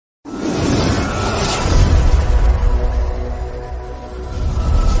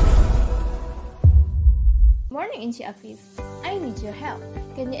Encik Afif. I need your help.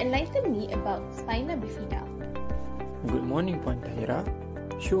 Can you enlighten me about Spina Bifida? Good morning, Puan Tahira.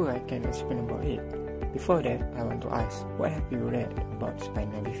 Sure, I can explain about it. Before that, I want to ask, what have you read about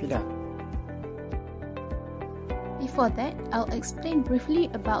Spina Bifida? Before that, I'll explain briefly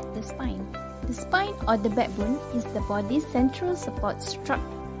about the spine. The spine or the backbone is the body's central support structure.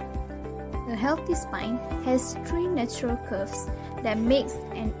 A healthy spine has three natural curves that makes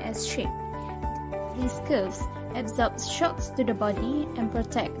an S shape. These curves absorb shocks to the body and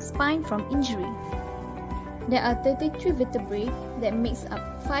protect spine from injury. There are 33 vertebrae that makes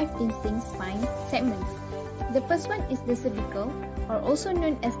up 5 distinct spine segments. The first one is the cervical, or also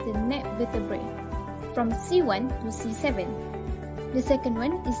known as the neck vertebrae, from C1 to C7. The second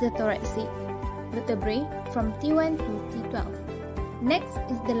one is the thoracic vertebrae from T1 to T12. Next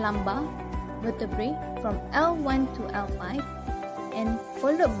is the lumbar vertebrae from L1 to L5, and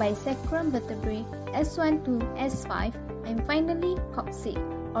followed by sacrum vertebrae S1 to S5, and finally coccyx,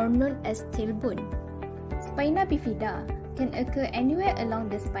 or known as tailbone. Spina bifida can occur anywhere along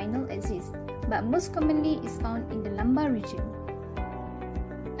the spinal axis, but most commonly is found in the lumbar region.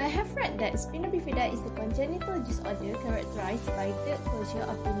 I have read that spina bifida is a congenital disorder characterized by the closure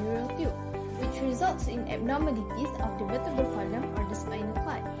of the neural tube, which results in abnormalities of the vertebral column or the spinal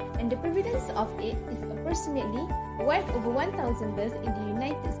cord, and the prevalence of it is approximately 1 over 1,000 births in the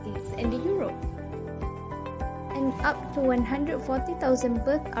United States and Europe. And up to 140,000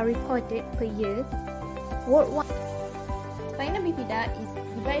 births are recorded per year worldwide. Spina bifida is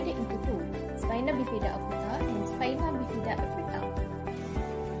divided into two, spina bifida occulta and spina bifida aperta.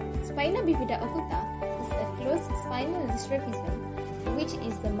 Spina bifida occulta is a closed spinal dystrophism, which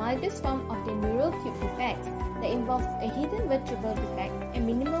is the mildest form of the neural tube defects that involves a hidden vertebral defect and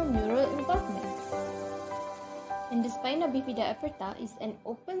minimal neural involvement. And the spina bifida aperta is an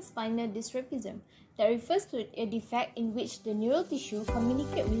open spinal dystrophism that refers to a defect in which the neural tissue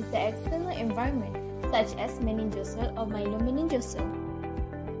communicates with the external environment, such as meningocele or myelomeningocele.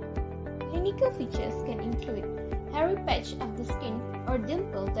 Clinical features can include hairy patch of the skin or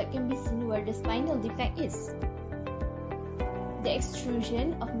dimple that can be seen where the spinal defect is, the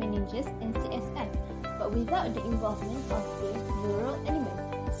extrusion of meninges and CSF, but without the involvement of the neural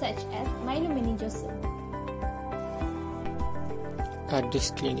element, such as myelomeningocele. Other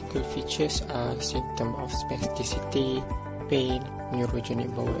clinical features are symptoms of spasticity, pain,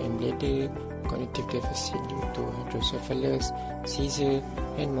 neurogenic bowel and bladder, cognitive deficit due to hydrocephalus, seizure,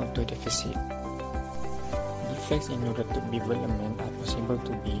 and motor deficit. Defects in neural tube development are possible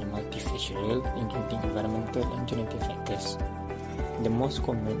to be multifactorial, including environmental and genetic factors. The most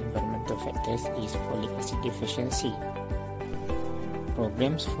common environmental factors is folic acid deficiency.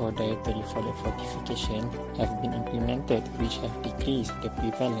 Programs for dietary folate fortification have been implemented, which have decreased the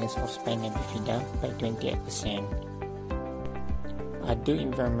prevalence of spina bifida by 28%. Other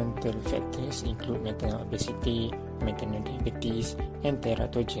environmental factors include maternal obesity, maternal diabetes, and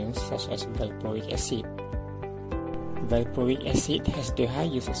teratogens such as valproic acid. Valproic acid has the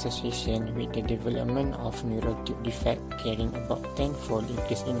highest association with the development of neural tube defect, carrying about 10-fold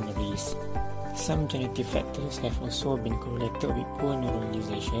increase in the risk. Some genetic factors have also been correlated with poor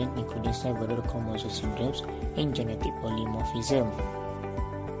neuralization, including several chromosome syndromes and genetic polymorphism.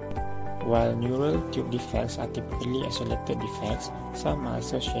 While neural tube defects are typically isolated defects, some are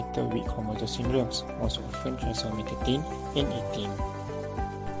associated with chromosome syndromes, most often trisomy 13 and 18.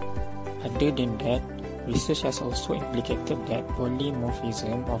 Other than that, research has also implicated that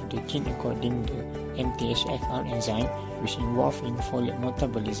polymorphism of the gene encoding the MTHFR enzyme, which involved in folate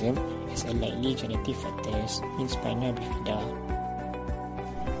metabolism, as a likely genetic factors in spina bifida.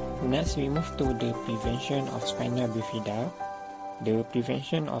 Next, we move to the prevention of spina bifida. The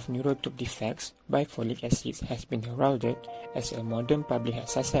prevention of neural tube defects by folic acids has been heralded as a modern public health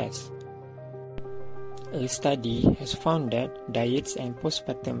success. A study has found that diets and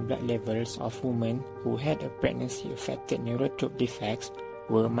postpartum blood levels of women who had a pregnancy-affected neural tube defects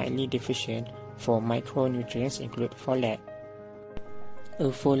were mildly deficient for micronutrients include folate. A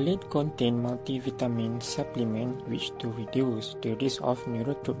folate-contained multivitamin supplement which to reduce the risk of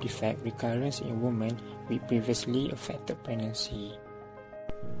neural tube defect recurrence in women with previously affected pregnancy.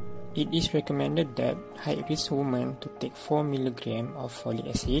 It is recommended that high-risk women to take 4 mg of folic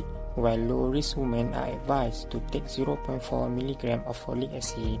acid, while low-risk women are advised to take 0.4 mg of folic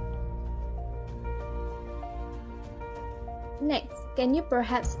acid. Next, can you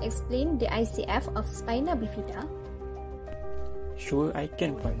perhaps explain the ICF of spina bifida? Sure, I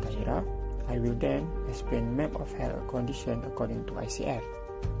can, Puan Tahira. I will then explain map of health condition according to ICF.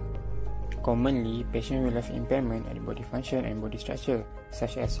 Commonly, patients will have impairment at body function and body structure,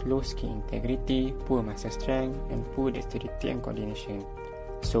 such as low skin integrity, poor muscle strength, and poor dexterity and coordination.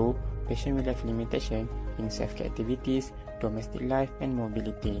 So, patients will have limitation in self-care activities, domestic life, and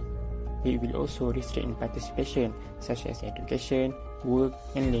mobility. It will also restrict in participation, such as education, work,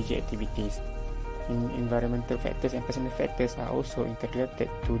 and leisure activities. Environmental factors and personal factors are also interrelated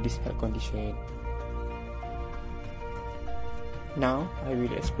to this health condition. Now, I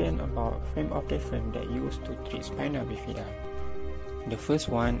will explain about frame of reference that used to treat spina bifida. The first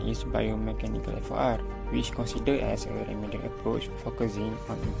one is biomechanical FOR, which considered as a remedial approach focusing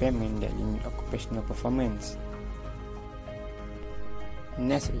on impairment that limit occupational performance.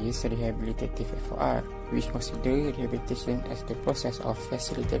 Next is rehabilitative FOR, which consider rehabilitation as the process of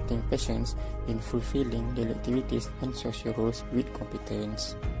facilitating patients in fulfilling daily activities and social roles with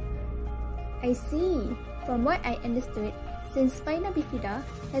competence. I see. From what I understood, since spina bifida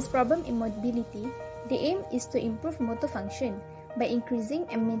has problem in mobility, the aim is to improve motor function by increasing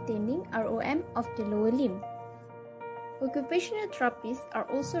and maintaining ROM of the lower limb. Occupational therapists are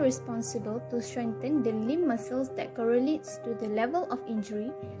also responsible to strengthen the limb muscles that correlates to the level of injury,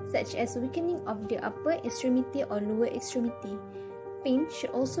 such as weakening of the upper extremity or lower extremity. Pain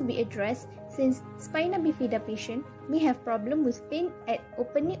should also be addressed since spina bifida patient may have problem with pain at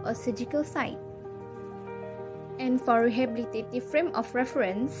opening or surgical site. And for rehabilitative frame of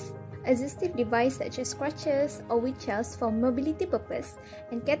reference, assistive device such as crutches or wheelchairs for mobility purpose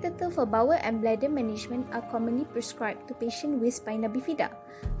and catheter for bowel and bladder management are commonly prescribed to patients with spina bifida.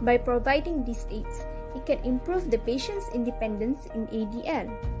 By providing these aids, it can improve the patient's independence in ADL.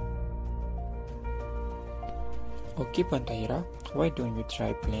 Okay, Pantaira, why don't you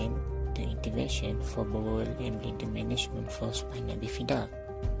try plan the intervention for bowel and bladder management for spina bifida?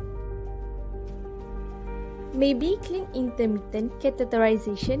 Maybe clean intermittent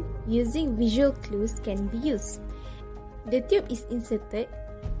catheterization using visual clues can be used. The tube is inserted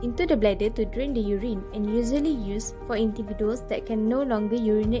into the bladder to drain the urine and usually used for individuals that can no longer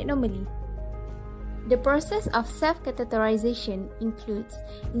urinate normally. The process of self-catheterization includes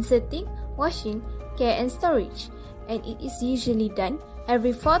inserting, washing, care and storage, and it is usually done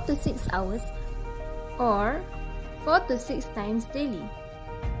every 4 to 6 hours or 4 to 6 times daily.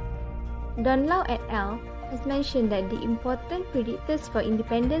 Don Lau et al. Has mentioned that the important predictors for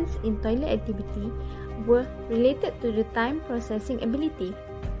independence in toilet activity were related to the time processing ability.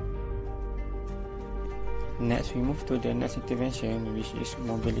 Next, we move to the next intervention, which is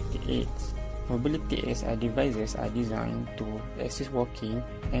mobility aids. Mobility aids are devices designed to assist walking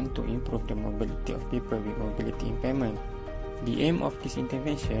and to improve the mobility of people with mobility impairment. The aim of this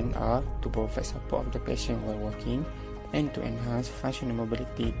intervention are to provide support of the patient while walking and to enhance functional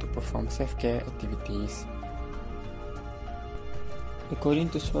mobility to perform self-care activities. According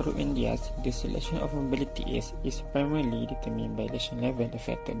to Swarup and Diaz, the selection of mobility aids is primarily determined by lesion level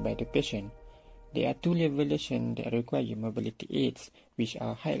affected by the patient. There are two level lesions that require mobility aids, which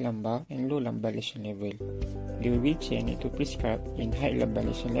are high lumbar and low lumbar lesion level. The wheelchair need to prescribe in high lumbar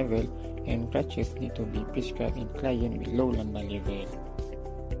lesion level, and crutches need to be prescribed in client with low lumbar level.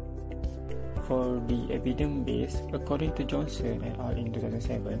 For the evidence base, according to Johnson et al. In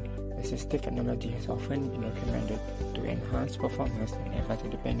 2007, assistive technology has often been recommended to enhance performance and advance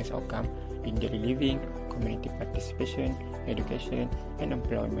independence outcome in daily living, community participation, education, and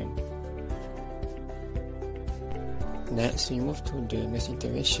employment. Next, we move to the next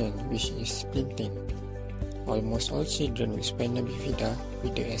intervention, which is splinting. Almost all children with spina bifida,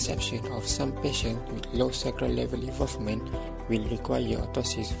 with the exception of some patients with low sacral level involvement, will require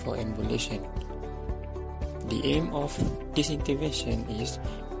orthosis for ambulation. The aim of this intervention is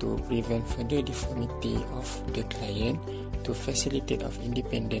to prevent further deformity of the client, to facilitate of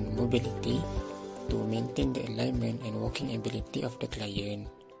independent mobility, to maintain the alignment and walking ability of the client.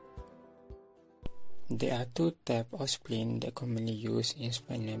 There are two types of splint that commonly used in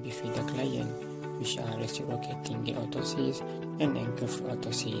spina bifida client, which are reciprocating gait orthosis and ankle-foot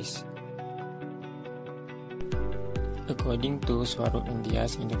orthosis. According to Swarup and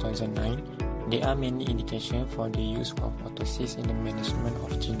Diaz in 2009, there are many indications for the use of orthosis in the management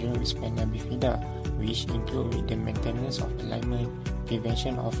of children with spina bifida, which include the maintenance of alignment,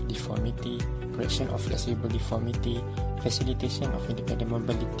 prevention of deformity, correction of flexible deformity, facilitation of independent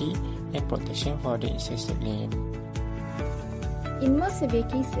mobility, and protection for the inserted limb. In most severe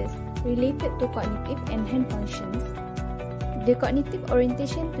cases related to cognitive and hand functions, the cognitive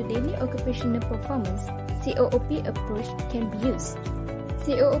orientation to daily occupational performance (COOP) approach can be used.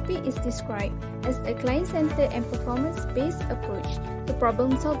 COOP is described as a client-centered and performance-based approach to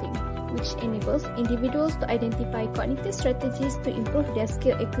problem solving which enables individuals to identify cognitive strategies to improve their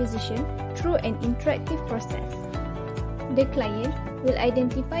skill acquisition through an interactive process. The client will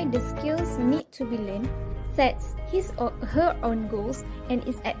identify the skills need to be learned, sets his or her own goals, and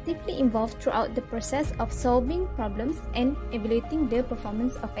is actively involved throughout the process of solving problems and evaluating the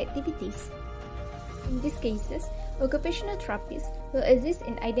performance of activities. In these cases, occupational therapists will assist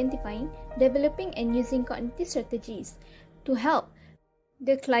in identifying, developing, and using cognitive strategies to help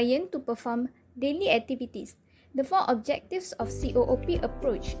the client to perform daily activities. The four objectives of COOP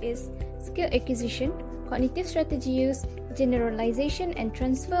approach is skill acquisition, cognitive strategy use, generalization, and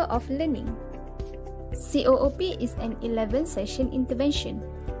transfer of learning. COOP is an 11-session intervention.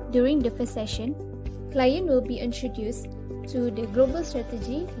 During the first session, client will be introduced to the global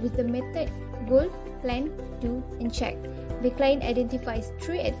strategy with the method, goal, plan, do, and check. The client identifies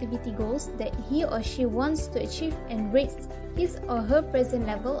 3 activity goals that he or she wants to achieve and rates his or her present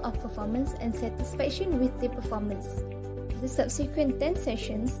level of performance and satisfaction with the performance. The subsequent 10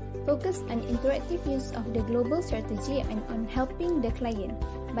 sessions focus on interactive use of the global strategy and on helping the client,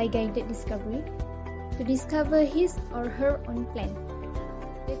 by guided discovery, to discover his or her own plan.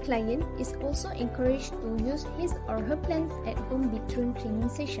 The client is also encouraged to use his or her plans at home between training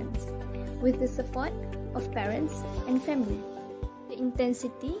sessions, with the support of parents and family. The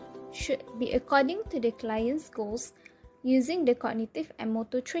intensity should be according to the client's goals using the cognitive and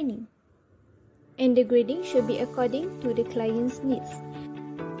motor training. And the grading should be according to the client's needs,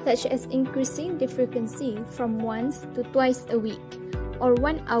 such as increasing the frequency from once to twice a week, or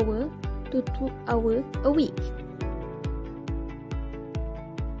 1 hour to 2 hours a week.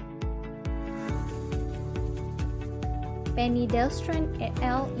 Penny Delstrand et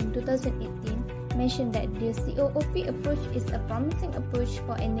al. In 2018 mentioned that the COOP approach is a promising approach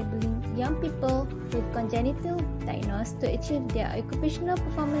for enabling young people with congenital diagnosis to achieve their occupational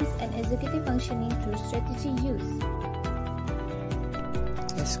performance and executive functioning through strategy use.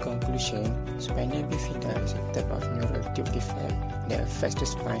 As conclusion, spina bifida is a type of neural tube defect that affects the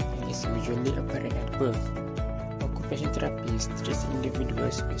spine and is usually apparent at birth. Occupational therapists treat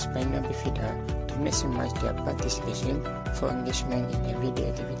individuals with spina bifida to maximize their participation for engagement in everyday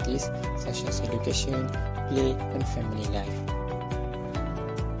activities such as education, play, and family life.